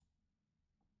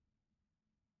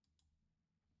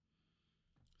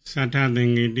Sata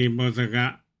Dingiti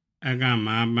Bosaka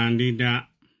Agama Bandita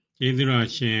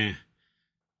Jidroshin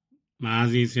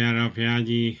Mazi Sierra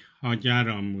Piaji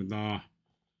Hojaro Mudo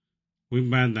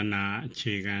Wibadana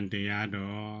Chigan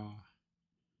Diado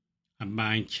A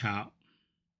Bine Chow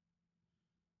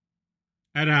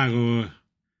Arago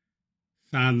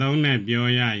Sadone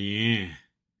Bioya Yin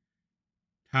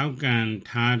Taukan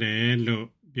Tade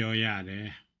Look Bioya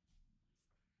de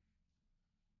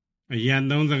A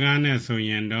Yadon the Gane so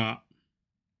yendo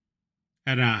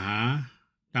Araha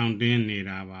Down Din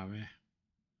Nida Babe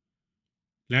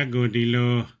Let go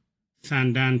dilo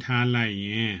Sandan Tala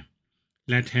Yin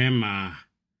Let him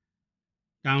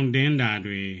Down Din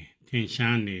Dadwe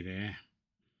Tinshan Nide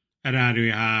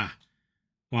Aradwiha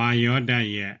Wa Yoda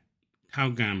yet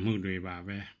Taugan Mudwe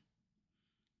Babe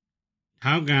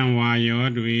Taugan Wa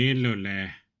Yodwe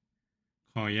Lule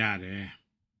Koyade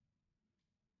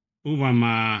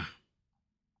Ubama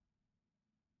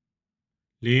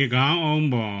Le Gang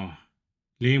Ombo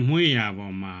Le Muya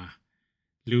Boma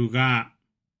Luga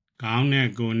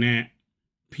Gaune Gone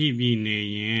Pibi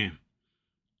Neyen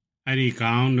Adi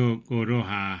Gaundo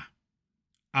Goroha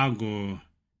Ago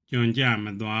Jonja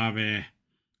Madwabe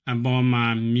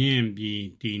Aboma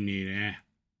Mienbi Dinire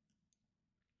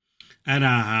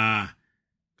Adaha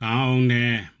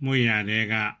Gaune Muya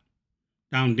Dega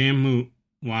Down Demu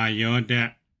Wa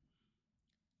Yoda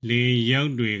Le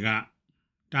Yodwiga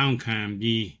Down can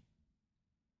be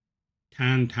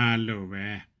Tanta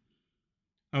Lobe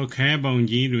Okay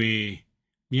Bonjidwe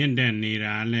Mienda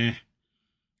Nirale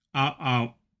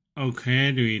Out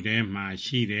Okay Dwe Ma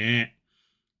Shide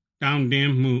Down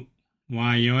Demu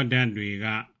Wa Yoda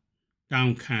Dwiga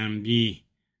Down can be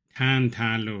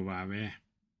Tanta Lobabe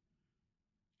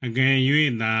Again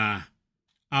you the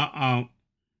out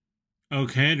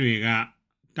Okay Dwiga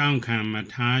Down can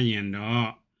Matayan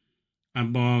do A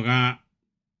boga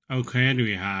Okay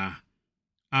Dwiha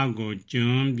Ago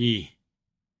Jumbi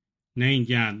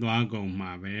Ninja Dwago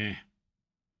Mabe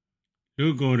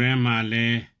Lugo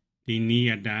Remale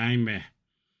Dini a dime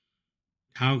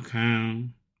How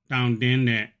can Down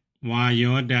Dinde Wa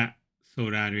Yoda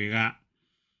Sodariga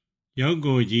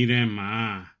Yogo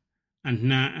Jirema and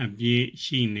na a bie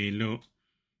shine lo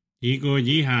Ego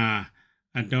Jiha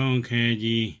a don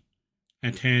keji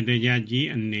a ted yaji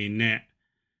and ne net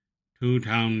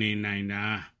 2000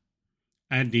 nine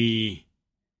Adi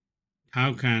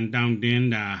How can down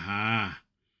dinda ha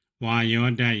Wa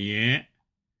Yoda ye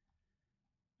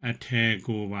a te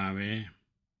go babe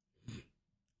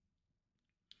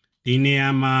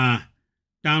Dineama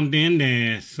down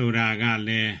dinde sodaga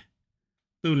le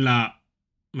Tula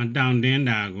ma down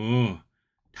dinda go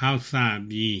Tausa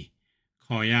bi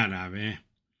Koyada be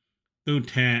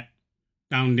Tute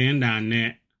down dinda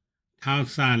net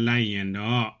Tausa lion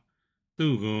dog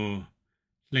Tugo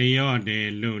Leo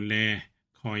de Lule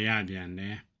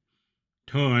Koyadiane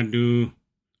Toadu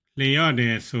Leo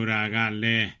de Suraga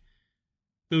le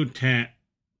Tute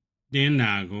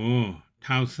Dinago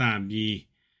Tausa bi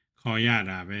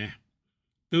Koyada be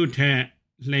Tute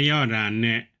Leo da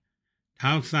ne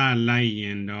Tausa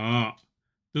lion dog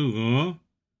Tugo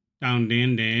Down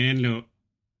din de look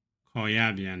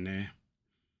Koyadiane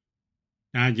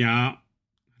Daja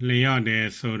Leo de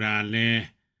Sura le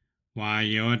Wa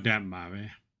Yoda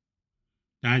Babe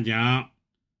Daja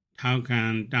How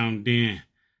can down din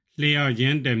Leo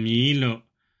Jen de Milo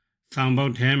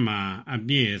Sambo Tema a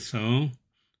beer so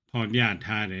Pobia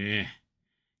Tade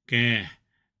Ke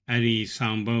Adi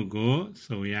Sambo go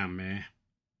so yame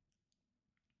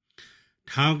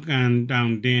How can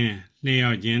down din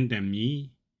Leo Jen de me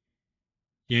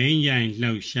Yen Yang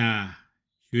Low Sha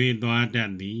Yue Dwa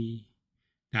Daddy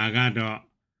Dagado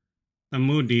The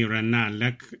Moody Rana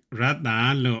Lek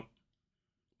Rata Lo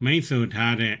Maiso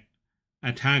Tade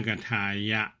Atagata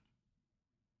ya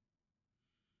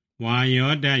Wa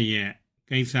Yoda ye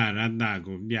Kaisa Rata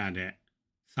go biade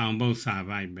Sambo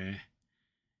Sabai be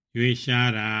Yue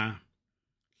Shara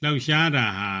Low Shara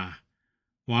ha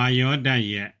Wa Yoda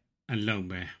ye a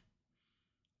lobe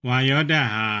Wa Yoda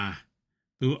ha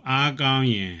Tu Agong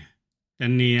yen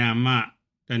Taniama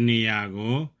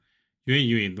Taniago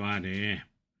Yue Dwade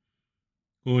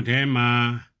Go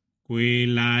Tema Gui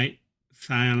light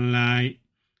Sunlight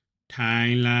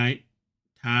Thai light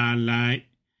Tha light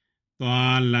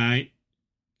Twa light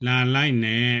La light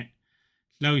ne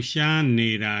Low Shan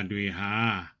Nida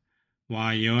Dwiha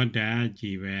Wa Yoda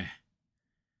Jibe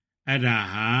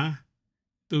Adaha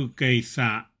Tu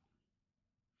Kaisa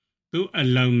Tu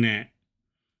alone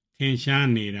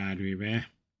Tinshan Nida Dwibe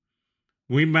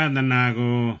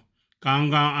Wibadanago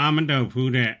Gong Amado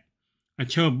Pude A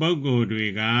cho bogo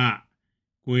dwiga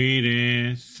ကွေးတယ်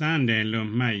စမ်းတယ်လို့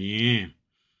မှတ်ရင်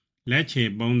လက်ချေ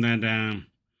ပုံသဏ္ဍာန်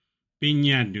ပည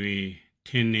တ်တွေထ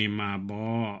င်နေမှာ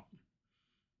ပေါ့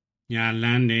ညာလ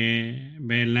န်းတယ်ဘ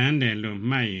ယ်လန်းတယ်လို့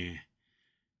မှတ်ရင်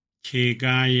ခြေ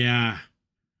ကားရာ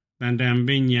တန်တန်ပ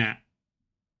ညတ်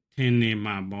ထင်နေ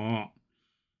မှာပေါ့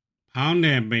ဖောင်းတ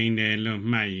ယ်ပိန်တယ်လို့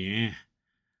မှတ်ရင်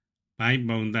ဘိုက်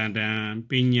ပုံသဏ္ဍာန်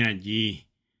ပညတ်ကြီး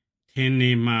ထင်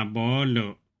နေမှာပေါ့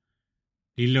လို့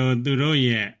ဒီလိုသူတို့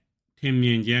ရဲ့ထင်မြ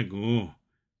င်ချက်ကို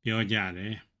ပြောကြတ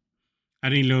ယ်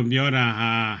အဲ့ဒီလိုပြောတာ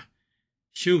ဟာ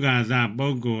ရှုခါစပု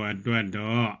ဂ္ဂိုလ်အတွက်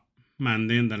တော့မှန်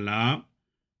သင့်သလောက်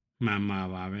မှန်မှာ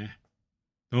ပါပဲ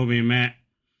သို့ပေမဲ့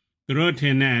သူတို့ထ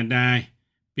င်တဲ့အတိုင်း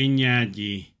ပညာ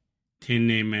ကြီးထင်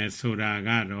နေမယ်ဆိုတာက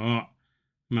တော့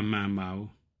မမှန်ပါဘူး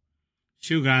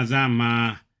ရှုခါစမှာ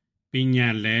ပညာ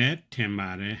လည်းထင်ပါ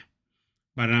တယ်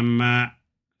ပရမတ်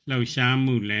လှုပ်ရှား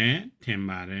မှုလည်းထင်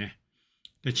ပါတယ်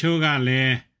တချို့ကလ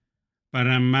ည်းပရ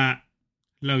မတ်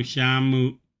လှုပ်ရှားမှု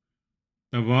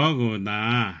သဘောကိုသာ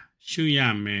ရှုရ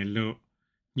မယ်လို့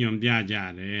ညွှန်ပြကြ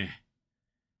တယ်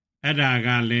အဲ့ဒါက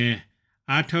လည်း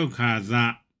အာထုတ်ခါစ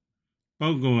ပု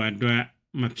ဂ္ဂိုလ်အတွက်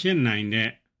မဖြစ်နိုင်တဲ့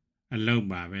အလုပ်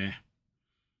ပါပဲ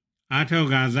အာထုတ်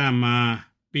ခါစမှာ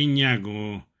ပညာကို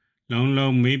လုံး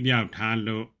လုံးမေ့ပြောက်ထား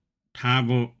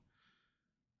ဖို့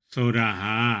ဆိုတာ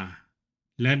ဟာ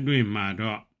လက်တွေ့မှာ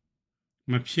တော့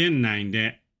မဖြစ်နိုင်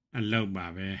တဲ့အလုပ်ပါ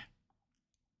ပဲ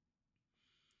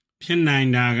ဖြစ်နိုင်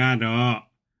တာကတော့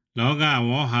လောက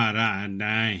ဝေါဟာရအ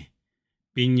တိုင်း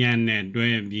ပညာနဲ့တွဲ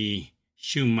ပြီး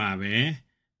ရှုမှပဲ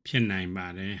ဖြစ်နိုင်ပါ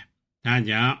တယ်ဒါ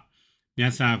ကြောင့်မြ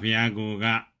တ်စွာဘုရားကိုက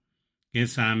ကိ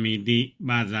စ္ဆာမိတိ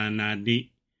ပါဇာနာတိ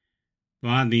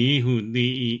သွားသည်ဟုသိ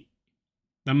၏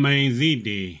သမိန်စီ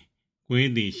တေကွေး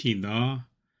သည်ရှိသော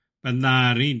ပတာ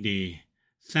ရိတေ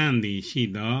စန့်သည်ရှိ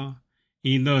သော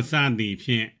ဤသို့စသည်ဖြ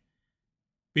င့်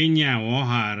ပညာဝေါ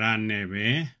ဟာရနဲ့ပဲ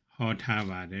ဟောထား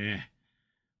ပါတယ်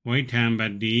ဝိဋ္ဌံပ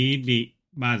တိတိ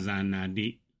ပဇာနာတိ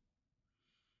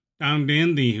တောင်းတ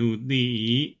င်းသည်ဟုသိ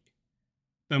၏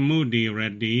သမုဒိရ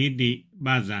တိတိပ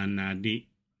ဇာနာတိ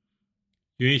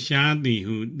ရွေရှားသည်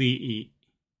ဟုသိ၏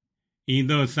ဤ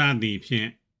သို့စသည်ဖြင့်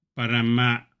ပရမ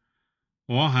တ်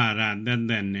ဝေါဟာရတ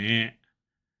သက်နဲ့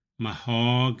မ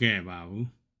ဟောခဲ့ပါဘူး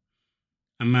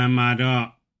အမှန်မှာတော့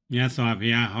မြတ်စွာဘု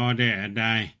ရားဟောတဲ့အ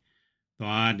တိုင်း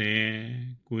သွားတယ်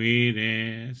ကွေးတယ်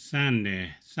စန့်တယ်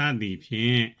စသည်ဖြ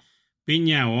င့်ပ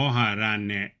ညာဝေါဟာရ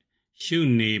နဲ့ရှု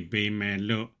နေပေမယ်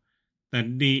လို့တ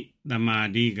တိသမာ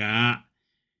ဓိက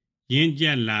ရင့်ကျ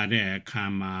က်လာတဲ့အခါ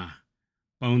မှာ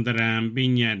ပုံတရံပ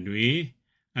ညာတွေ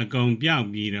အကုန်ပြောက်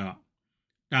ပြီးတော့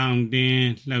တောင့်တင်း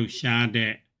လှုပ်ရှား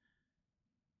တဲ့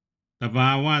သဘာ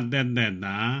ဝသက်သက်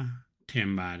သာထင်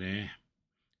ပါတယ်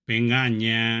ပင်ကဉာ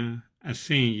ဏ်အဆ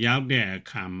င့်ရောက်တဲ့အ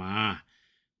ခါမှာ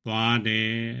သွားတ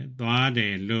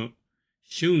ယ်လို့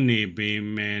ရှုနေပေ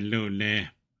မယ်လို့လဲ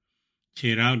ခြေ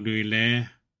ထောက်တွေလည်း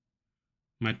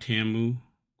မထင်ဘူး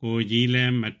ကိုယ်ကြီးလ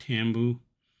ည်းမထင်ဘူး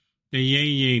တရိ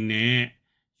ပ်ရိပ်နဲ့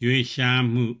ရွေရှား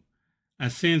မှုအ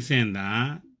ဆင့်ဆင့်သာ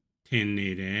ထင်နေ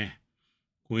တယ်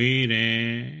ကွေး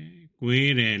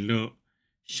တယ်လို့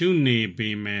ရှုနေပေ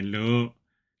မယ်လို့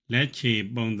လက်ချေ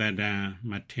ပုံသဏ္ဍာန်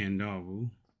မထင်တော့ဘူး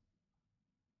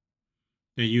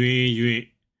တရွေ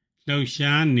လှုပ်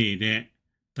ရှားနေတဲ့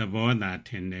သဘောသာထ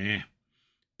င်တယ်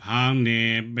ဖောင်းတ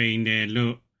ယ်ပိန်တယ်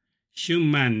လို့ရှု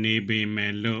မှတ်နေပေမ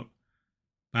ယ်လို့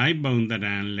ဘိုက်ပုံသဏ္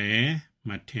ဍာန်လည်းမ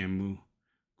ထင်ဘူး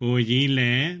ကိုယ်ကြီးလ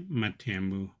ည်းမထင်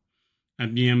ဘူးအ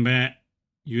ပြင်ဘက်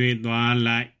ရွေသွား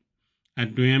လိုက်အ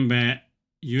တွင်းဘက်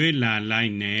ရွေလာလို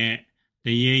က်နဲ့တ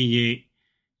ရိပ်ရိပ်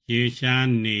ရေရှား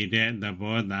နေတဲ့သ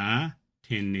ဘောသာထ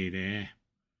င်နေတယ်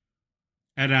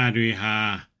အဲ့ဓာတွေဟာ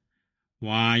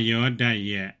ဝါယောဓာတ်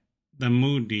ရဲ့သ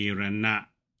မုဒိရဏ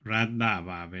ရတ္တ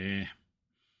ပါပဲ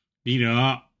ပြီး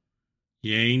တော့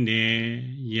ရိမ့်တယ်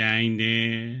ရိုင်တယ်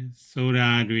ဆိုတာ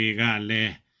တွေကလ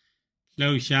ည်းလှု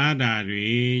ပ်ရှားတာတွေ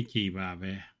ကြည်ပါ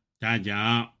ပဲဒါကြော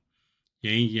င့်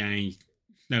ရိမ့်ရိုင်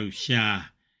လှုပ်ရှား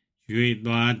ရွေ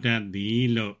သွားတတ်သည်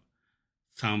လို့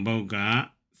ဆောင်ပုဒ်က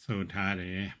ဆိုထားတ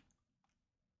ယ်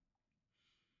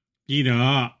ပြီး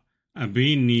တော့အဘိ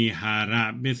နိဟာရ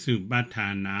ပစ္စုပ္ပထာ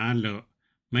နာလို့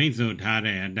မိန့်ဆိုထား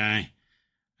တဲ့အတိုင်း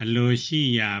အလိုရှိ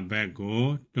ရာဘက်ကို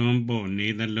တွန်းပို့နေ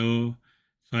သလို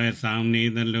ဆွဲဆောင်နေ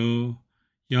သလို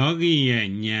ယောဂီရဲ့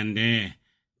ဉာဏ်တဲ့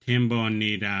ထင်ပေါ်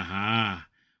နေတာဟာ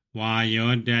ဝါ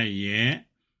ယောဓာတ်ရဲ့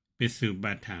ပစ္စုပ္ပ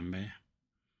ထံပဲ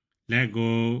လက်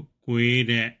ကိုကွေး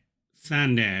တဲ့စ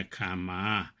န့်တဲ့အခါမှာ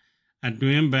အတွ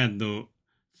င်းဘက်သို့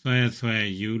ဆွဲ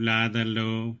ယူလာသ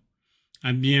လို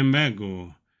အပြင်ဘက်ကို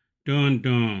တွန်း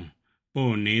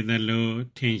ပို့နေသလို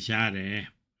ထင်ရှားတယ်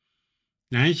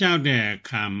လမ်းလျှောက်တဲ့အ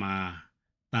ခါမှာ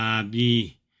သာပြီး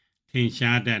ထင်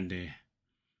ရှားတတ်တယ်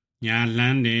ညာလှ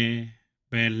မ်းတယ်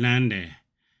ပယ်လှမ်းတယ်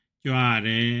ကြွတ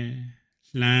ယ်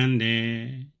လှမ်းတယ်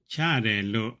ချတယ်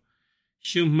လို့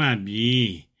ရှုမှတ်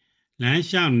ပြီးလမ်း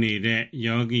လျှောက်နေတဲ့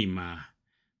ယောဂီမှာ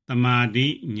တမာတိ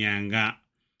ဉာဏ်က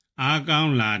အားကော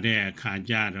င်းလာတဲ့အခါ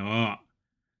ကျတော့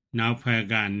နောက်ဖက်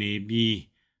ကနေပြီး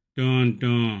တွန်း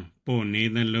ပို့နေ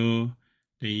သလို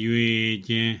တရွေ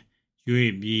ချင်း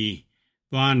ရွေ့ပြီး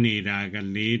သွားနေတာက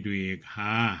လေးတွေ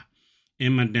ခါအ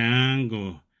င်မတန်ကို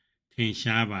ထင်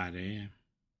ရှားပါတယ်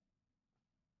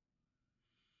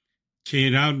ခြေ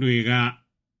ထောက်တွေက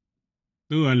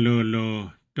သူ့အလိုလို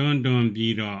တွန်း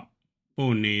ပြီးတော့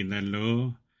ပို့နေသလို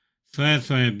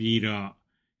ဆွဲပြီးတော့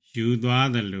ယူသွား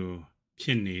သလိုဖြ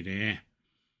စ်နေတယ်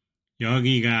ယော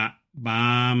ဂီကဘာ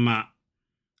မှ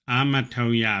အာမထု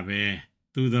တ်ရပဲ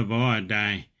သူသဘောအတို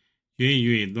င်း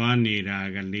ရွေ့သွားနေတာ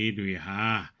ကလေးတွေဟာ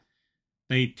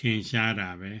သိထင်ရှားတာ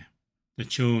ပဲတ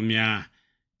ချို့များ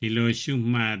ဒီလိုရှု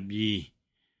မှတ်ပြီး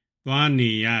သွားနေ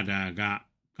ရတာက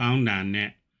ကောင်းတာ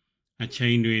နဲ့အချိ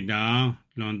န်တွေတောင်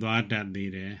လွန်သွားတတ်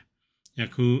သေးတယ်ယ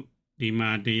ခုဒီမှာ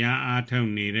တရားအားထုတ်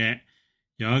နေတဲ့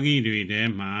ယောဂီတွေထဲ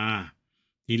မှာ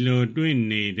ဒီလိုတွေ့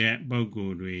နေတဲ့ပုဂ္ဂို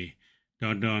လ်တွေ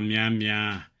တော်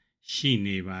များရှိ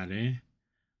နေပါတယ်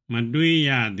မတွေ့ရ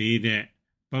သေးတဲ့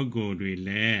ပုဂ္ဂိုလ်တွေလ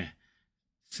ည်း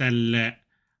ဆက်လက်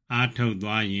အားထုတ်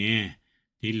သွားရင်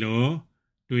ဒီလို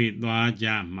တွေ့သွားကြ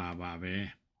မှာပါပဲ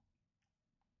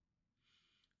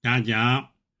ဒါကြောင့်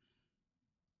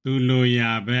သူလို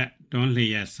ရာဘက်တွန်း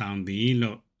လျက်ဆောင်သည်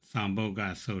လို့ဆောင်ပုဒ်က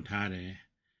ဆိုထားတယ်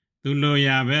သူလို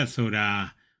ရာဘက်ဆိုတာ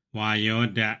ဝါယော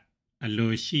ဓာတ်အ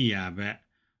လိုရှိရာဘက်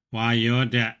ဝါယော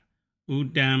ဓာတ်ဥတ္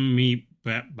တမိဘ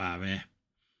က်ပါပဲ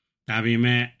ဒါပေ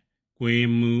မဲ့ကိုယ်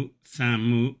မှုစံ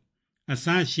မှုအစ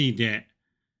ရှိတဲ့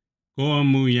ကိုယ်အ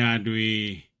မှုရာတွေ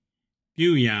ပြု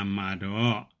ရာမှာ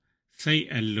တော့စိတ်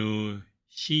အလို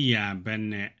ရှိရာဘက်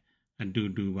နဲ့အ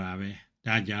တူပါပဲ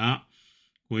ဒါကြောင့်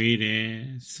ကိုယ်တယ်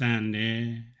စံတယ်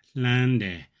လှမ်းတ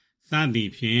ယ်စသ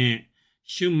ည်ဖြင့်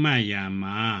ရှုမှတ်ရာ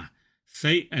မှာ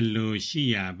စိတ်အလိုရှိ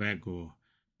ရာဘက်ကို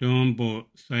တွန်းပို့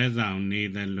ဆွဲဆောင်နေ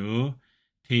သလို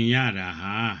ထင်ရတာ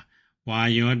ဟာဝါ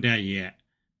ယောဓာတ်ရဲ့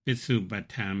ပစ္စုပ္ပ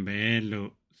ထံပဲ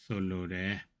လို့ဆိုလိုတ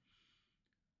ယ်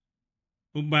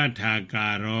ဥပ္ပထာကာ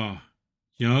ရော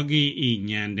ယောဂီဤ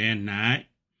ဉာဏ်ထဲ၌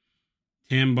ထ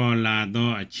င်ပေါ်လာ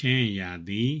သောအချင်းအရာသ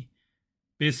ည်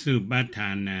ပစ္စုပ္ပထာ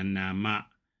နံနာမ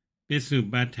ပစ္စုပ္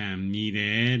ပထံမြည်တ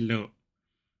ယ်လို့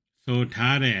ဆို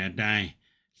ထားတဲ့အတိုင်း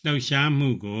လှုပ်ရှားမှု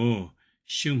ကို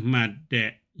ရှုမှတ်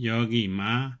တဲ့ယောဂီ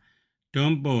မှာတွ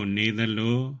န်းပို့နေသ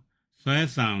လိုဆွဲ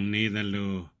ဆောင်နေသ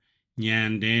လိုဉာ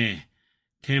ဏ်တဲ့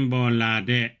ထင်ပေါ်လာ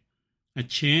တဲ့အ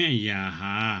ချင်းအရာ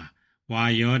ဟာဝါ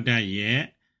ယောဓာတ်ရဲ့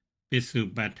ပစ္စု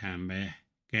ပ္ပထံပဲ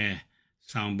ကဲ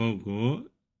ဆောင်ပုဒ်ကို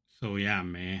ဆိုရ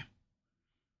မယ်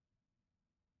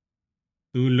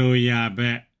သူလိုရာဘ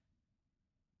က်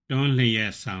တွန်းလျ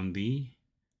က်ဆောင်သည်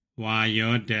ဝါ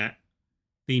ယောဓာတ်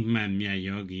သိမှတ်မြတ်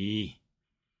ယောဂီ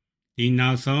ဒီ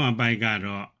နောက်ဆုံးအပိုက်က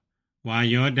တော့ဝါ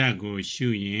ယောဓာတ်ကိုရှု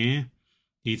ရင်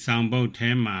ဒီဆောင်ပုဒ်ထဲ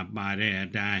မှာပါတဲ့အ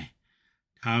တိုင်း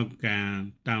ထောက်ကံ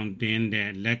တောင့်တင်းတဲ့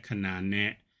လက္ခဏာ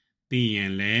နဲ့သိရ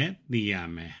င်လည်းသိရ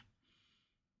မယ်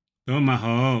သို့မ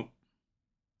ဟုတ်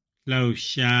လှုပ်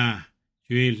ရှား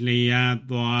ရွေလျား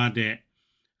သွားတဲ့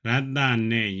ရတ္တ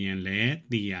နဲ့ရင်လည်း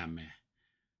သိရမယ်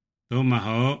သို့မ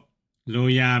ဟုတ်လို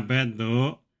ရာဘက်သို့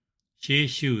ရှေး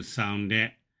ရှုဆောင်တဲ့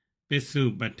ပစ္စု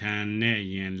ပ္ပထံနဲ့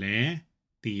ရင်လည်း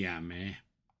သိရမယ်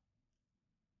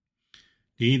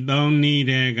ဒီသုံးနည်း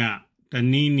တည်းကတ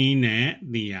နည်းနည်းနဲ့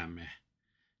သိရမယ်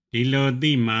ဒီလို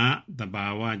သိမှသဘာ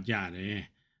ဝကျတယ်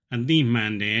အသိမှ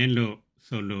န်တယ်လို့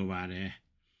ဆိုလိုပါတယ်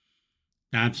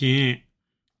ဒါဖြင့်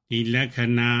ဒီလက္ခ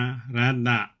ဏာရတ္တ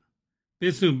ပ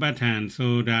စ္စုပ္ပထံ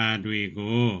ဆိုတာတွေ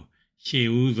ကိုရှေ့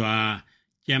ဦးစွာ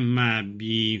ကြက်မှတ်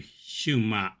ပြီးရှု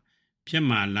မှဖြစ်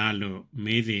မှလားလို့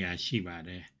မေးเสียရှိပါတ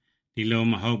ယ်ဒီလို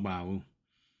မဟုတ်ပါဘူး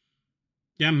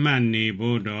ကြက်မှတ်နေ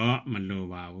ဖို့တော့မလို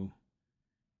ပါဘူး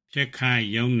ဖြစ်ခိုက်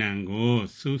ယုံနံကို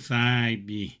စူးစိုက်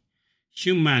ပြီး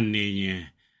ရှုမှတ်နေရင်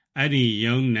အဲ့ဒီ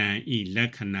ယုံနံဤလ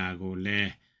က္ခဏာကိုလ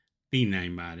ည်းသိနို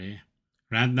င်ပါတယ်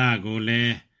ရတ္တကိုလ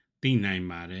ည်းသိနိုင်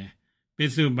ပါတယ်ပ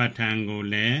စ္စုပ္ပထံကို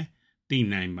လည်းသိ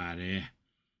နိုင်ပါတယ်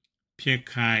ဖြစ်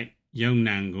ခိုက်ယုံ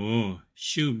နံကို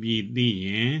ရှုပြီးသိရ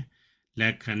င်လ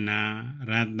က္ခဏာ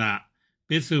ရတ္တပ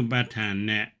စ္စုပ္ပထံ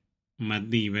နဲ့မ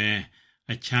သိပဲ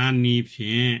အခြားနည်းဖြ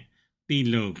င့်သိ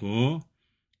လို့ကို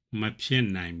မဖြစ်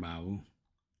နိုင်ပါဘူး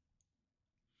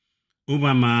ဥပ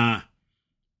မာ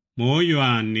မိုး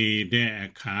ရွာနေတဲ့အ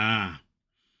ခါ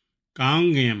ကောင်း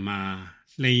ကင်မှာ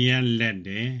လျှက်လက်တ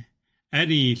ယ်အဲ့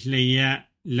ဒီလျှက်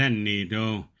လက်နေ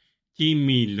တော့ကြည့်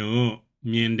မိလို့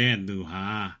မြင်တဲ့သူဟာ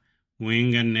ဝင်း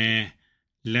ကနေ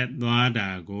လက်သွားတာ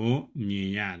ကိုမြင်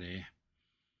ရတယ်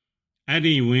အဲ့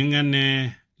ဒီဝင်းကနေ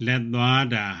လက်သွား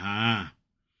တာဟာ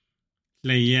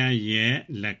လျက်ရဲ့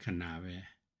လက္ခဏာပဲ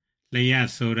လျက်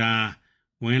ဆိုတာ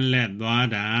ဝင်းလက်သွား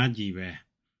တာကြီးပဲ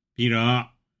ပြီးတော့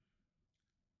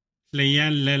လျ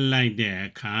က်လက်လိုက်တဲ့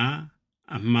အခါ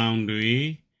အမှောင်တွေ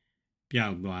ပျော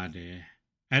က်သွားတယ်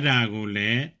အဲ့ဒါကိုလ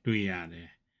ည်းတွေ့ရတယ်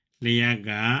လျက်က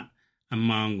အ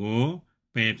မှောင်ကို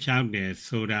ပယ်ဖြောက်တယ်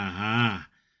ဆိုတာဟာ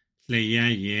လျက်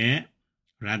ရဲ့ရ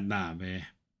တ္တပဲ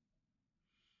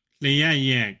လျက်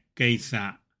ရဲ့ကိစ္စ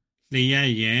လျက်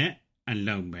ရဲ့အ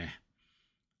လုပ်ပဲ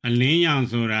အလင်းရောင်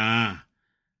ဆိုတာ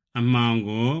အမှောင်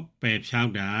ကိုပယ်ဖြော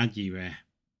က်တာကြီးပဲ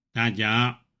ဒါကြော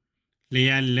င့်လျ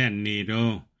က်လက်နေ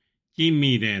တော့ကြည့်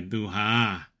မိတဲ့သူဟာ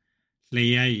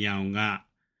လျက်ရောင်က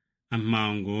အမှော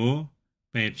င်ကို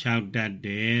ပယ်ဖြောက်တတ်တ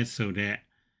ယ်ဆိုတဲ့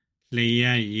လျ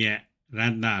က်ရဲ့ရ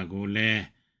တ္တကိုလည်း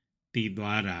သိ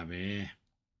သွားတာပဲ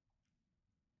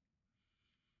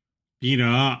ပြီး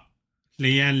တော့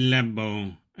လျက်လက်ပုံ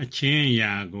အချင်းအ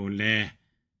ရာကိုလည်း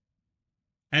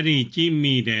အဲ့ဒီကြည့်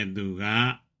မိတဲ့သူက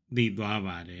သိသွား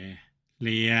ပါတယ်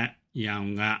လျက်ရော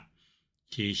င်က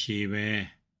ခြေရှည်ပဲ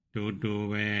တိုးတိုး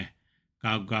ပဲ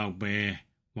ကောက်ကောက်ပဲ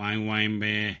ဝိုင်းဝိုင်း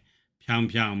ပဲဖြောင်း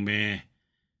ဖြောင်းပဲ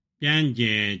ပြန့်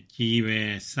ကျဲကြီးပဲ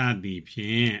စသည်ဖြ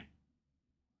င့်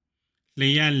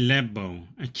လျက်လက်ပုံ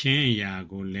အချင်းအရာ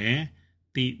ကိုလည်း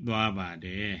သိသွားပါတ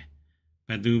ယ်ဘ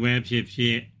သူပဲဖြစ်ဖြ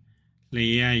စ်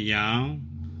လျက်ရောင်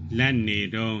လက်နေ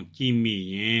တော့ကြည့်မိ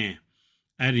ရင်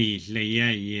အဲ့ဒီလျ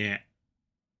က်ရဲ့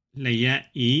လျက်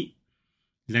ဤ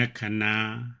လက္ခဏာ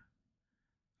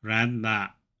ရတ္တ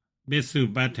ပစ္စု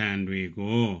ပ္ပတ္ထံတွေ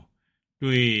ကို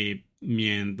တွေ့မြ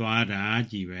င်သွားတာ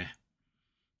ကြီးပဲ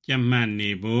ကြက်မှတ်နေ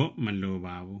ဖို့မလို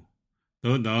ပါဘူး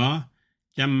သို့တော့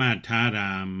ကြက်မှတ်ထားတာ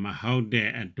မဟုတ်တဲ့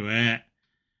အတွက်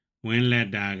ဝင်းလက်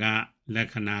တာကလက္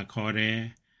ခဏာခေါ်တယ်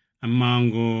အမောင်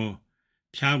ကို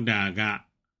ဖြောက်တာက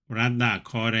ရတ္တ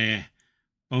ခေါ်တယ်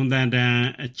ပုံသဏ္ဍာန်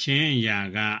အချင်းအရာ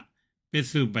ကပစ္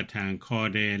စုပ္ပတ္ထံခေါ်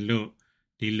တယ်လို့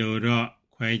ဒီလိုတော့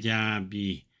ခွဲခြား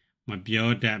ပြီးမပြော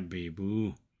တတ်ပေဘူး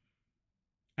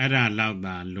အဲ့ဒါလောက်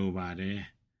သာလိုပါတယ်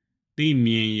သိ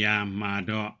မြင်ရာမှာ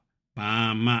တော့ဘာ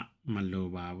မှမလို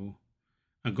ပါဘူး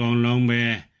အကုန်လုံးပဲ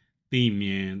သိမြ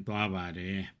င်သွားပါတ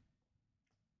ယ်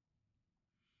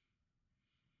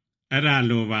အဲ့ဒါ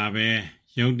လိုပါပဲ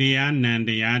ယုတ်တရားနံတ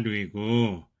ရားတွေကို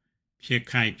ဖြစ်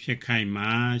ခိုက်မှာ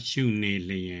ရှုနေ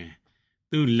လျင်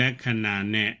သူ့လက္ခဏာ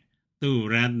နဲ့သူ့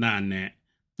ရတ္တနဲ့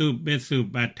သူ့ပစ္စုပ္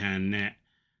ပတ္ထံနဲ့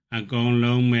အကုန်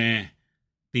လုံးပဲ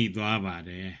သိသွားပါ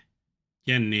တယ်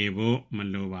ကြက်နေဖို့မ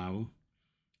လိုပါဘူး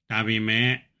ဒါပေမဲ့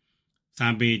စာ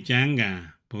ပေကျမ်းဂန်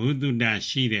ဘုဒ္ဓ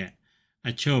ရှိတဲ့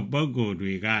အချို့ပုဂ္ဂိုလ်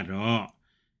တွေကတော့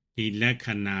ဒီလက္ခ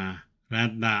ဏာရ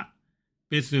တ္တ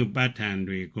ပစ္စုပ္ပတ္ထံ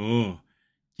တွေကို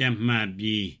ကြက်မှတ်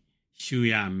ပြီးရှု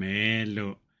ရမယ်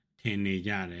လို့ထင်နေ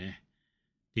ကြတယ်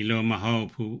ဒီလိုမဟုတ်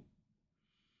ဘူး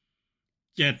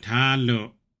ကြက်ထားလို့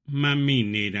မှတ်မိ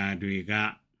နေတာတွေက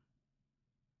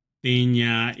တင်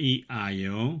ညာဤအာ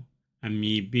ယုံအမ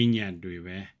ည်ပညာတွေ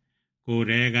ပဲကိုယ်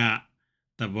တည်းက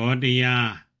သဘောတရား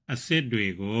အစစ်တွေ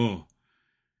ကို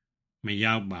မ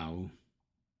ရောက်ပါဘူး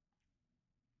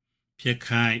ဖြစ်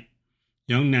ခိုက်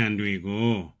ယုံနံတွေ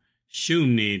ကိုရှု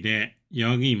နေတဲ့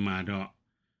ယောဂီမှာတော့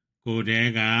ကိုယ်တ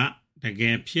ည်းကတက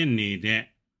ယ်ဖြစ်နေတဲ့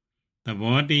သ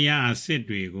ဘောတရားအစစ်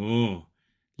တွေကို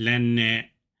လက်နဲ့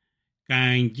က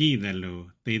င်ကြည့်သလို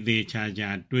သေသေးချာချာ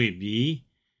တွေ့ပြီး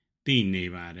သိနေ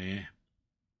ပါတယ်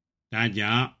ဒါ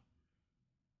ကြောင့်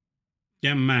ကြ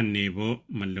က်မှတ်နေဖို့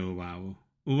မလိုပါဘူး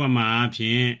ဥပမာအားဖြ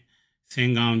င့်စ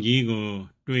င်ကောင်ကြီးကို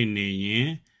တွေ့နေရင်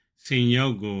စင်ရု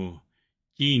ပ်ကို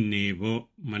ကြည့်နေဖို့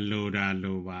မလိုတာ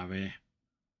လိုပါပဲ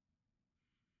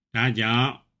ဒါကြော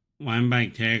င့်ဝမ်းပို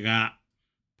က်ထဲက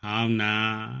ဖောင်းနာ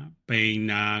ပိန်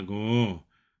နာကို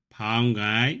ဖောင်း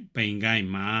ကိုက်ပိန်ကိုက်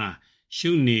မှာ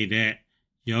ရှုနေတဲ့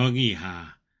ယောဂီဟာ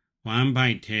ဝမ်းပို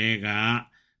က်ထဲက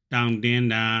တောင့်တင်း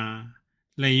တာ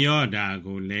လျော့တာ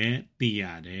ကိုလည်းသိရ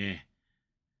တယ်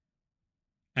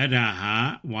အဲ့ဒါဟာ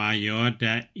ဝါယော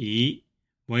ဓာတ်ဤ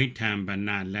ဝိဋ္ဌံပန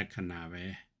လက္ခဏာပဲ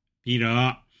ပြီး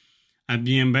တော့အ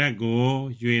ပြင်ဘက်ကို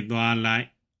ရွေသွားလိုက်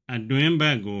အတွင်းဘ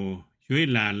က်ကိုရွေ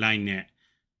လာလိုက်နဲ့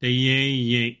တရိပ်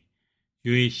ရိပ်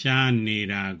ရွေရှားနေ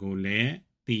တာကိုလည်း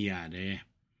သိရတယ်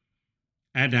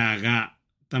အဲ့ဒါက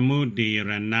သမုဒိရ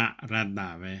ဏရတ္တ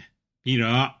ပဲပြီး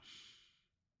တော့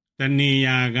တ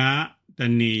ဏှာကတ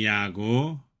ဏှာကို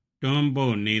တွန်း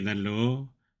ပို့နေသလို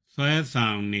ဆွဲဆော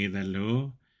င်နေသလို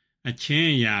အချ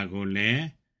င်းအရာကိုလည်း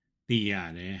သိရ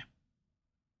တယ်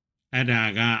အဲ့ဒါ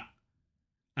က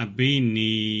အဘိ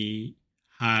နိ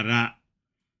ဟာရ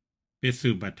ပစ္စု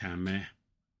ပ္ပတ္ထံပဲ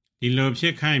ဒီလိုဖြ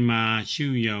စ်ခိုက်မှာရှု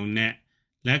ယုံနဲ့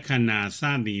လက္ခဏာစ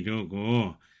သည်တို့ကို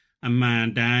အမှန်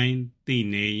တိုင်းသိ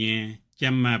နေရင်ကြ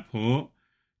က်မှတ်ဖို့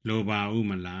လိုပါဦး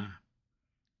မလား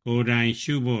ကိုယ်တိုင်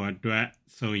ရှုဖို့အတွက်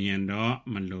ဆိုရင်တော့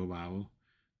မလိုပါဘူး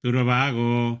သူတစ်ပါး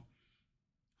ကို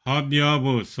ဟောပြော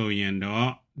ဖို့ဆိုရင်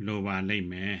တော့လိုပါလိမ့်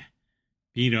မယ်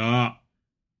ပြီးတော့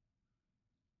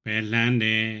ဘယ်လှမ်းတ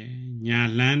ယ်ညာ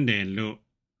လှမ်းတယ်လို့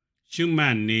ရှုမှ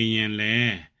တ်နေရင်လေ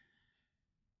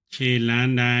ခြေလ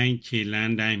မ်းတို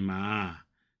င်းမှာ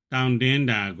တောင့်တင်း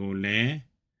တာကိုလည်း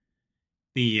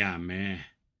သိရမယ်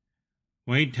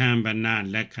ဝိဋ္ဌံပန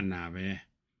လက္ခဏာပဲ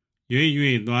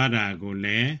ရွေ့သွားတာကိုလ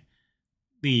ည်း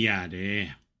သိရတယ်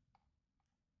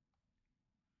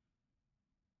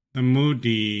သမု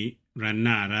ဒိရဏ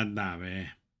ရတ္တပဲ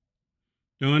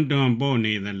တွန်းပို့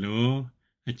နေသလို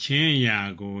အချင်းအရာ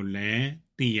ကိုလည်း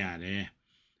သိရတယ်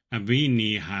အဘိနိ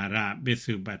ဟာရပစ္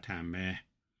စုပ္ပတ္ထံပဲ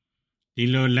ဒီ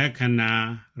လိုလက္ခဏာ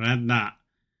ရတ္တ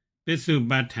ပစ္စုပ္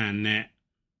ပတ္ထံနဲ့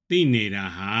သိနေတာ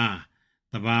ဟာ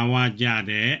သဘာဝကျ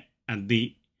တဲ့အသိ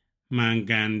မှန်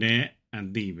ကန်တဲ့အ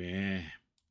သိပဲ